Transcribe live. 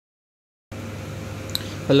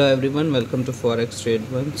Hello everyone, welcome to Forex Trade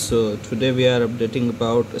 1. So today we are updating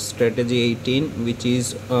about strategy 18, which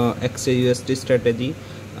is XAUUSD strategy,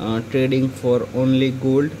 trading for only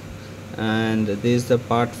gold, and this is the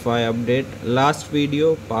part 5 update. Last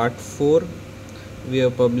video, part 4, we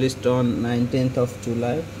have published on 19th of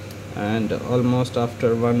July, and almost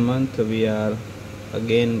after 1 month we are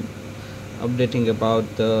again updating about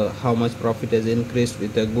how much profit has increased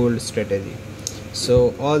with the gold strategy.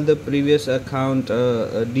 So all the previous account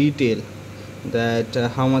detail that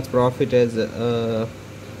how much profit is there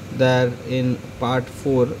in part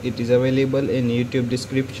 4, it is available in YouTube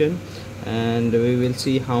description, and we will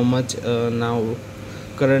see how much now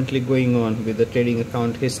currently going on with the trading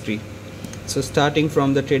account history. So starting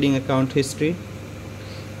from the trading account history,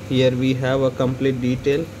 here we have a complete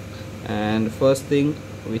detail, and first thing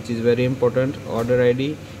which is very important, order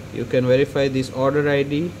ID. You can verify this order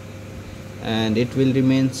ID and it will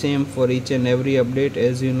remain same for each and every update,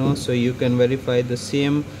 as you know. So you can verify the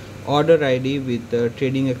same order ID with the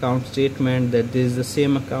trading account statement that this is the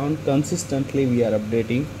same account. Consistently we are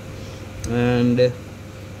updating, and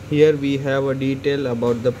here we have a detail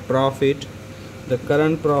about the profit. The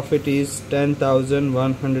current profit is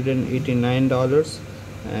 $10,189,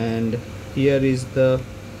 and here is the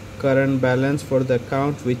current balance for the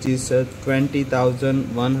account, which is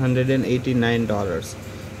 $20,189.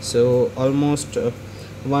 So almost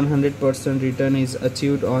 100% return is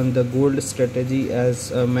achieved on the gold strategy,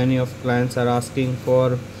 as many of clients are asking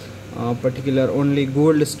for particular only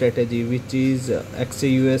gold strategy, which is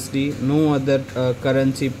XAUUSD, no other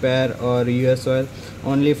currency pair or US oil,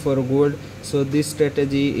 only for gold. So this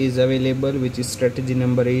strategy is available, which is strategy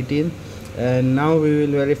number 18. And now we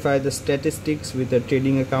will verify the statistics with a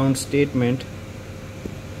trading account statement.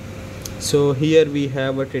 So here we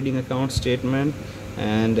have a trading account statement,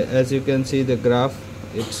 and as you can see the graph,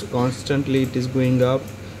 it's constantly it is going up,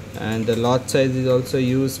 and the lot size is also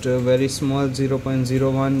used very small,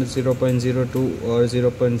 0.01, 0.02 or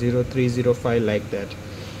 0.0305 like that,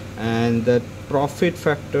 and the profit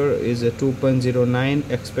factor is a 2.09,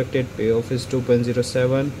 expected payoff is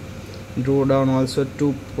 2.07, drawdown also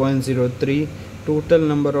 2.03, total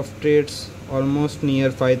number of trades almost near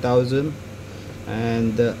 5,000,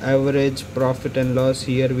 and the average profit and loss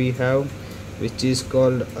here we have, which is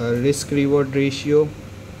called a risk reward ratio.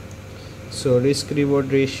 So risk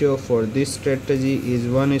reward ratio for this strategy is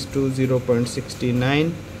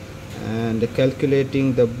 1:0.69, and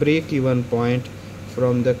calculating the break even point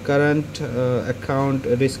from the current account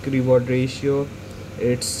risk reward ratio,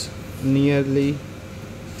 it's nearly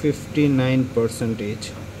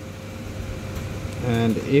 59%,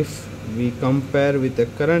 and if we compare with the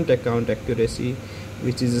current account accuracy,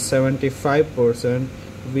 which is 75%,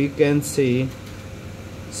 we can say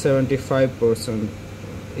 75%.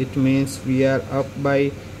 It means we are up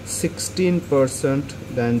by 16%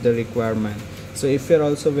 than the requirement. So if you are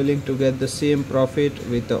also willing to get the same profit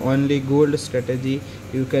with the only gold strategy,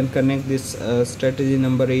 you can connect this strategy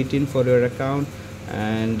number 18 for your account,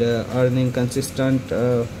 and earning consistent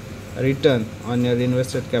return on your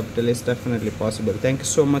invested capital is definitely possible. Thank you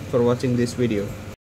so much for watching this video.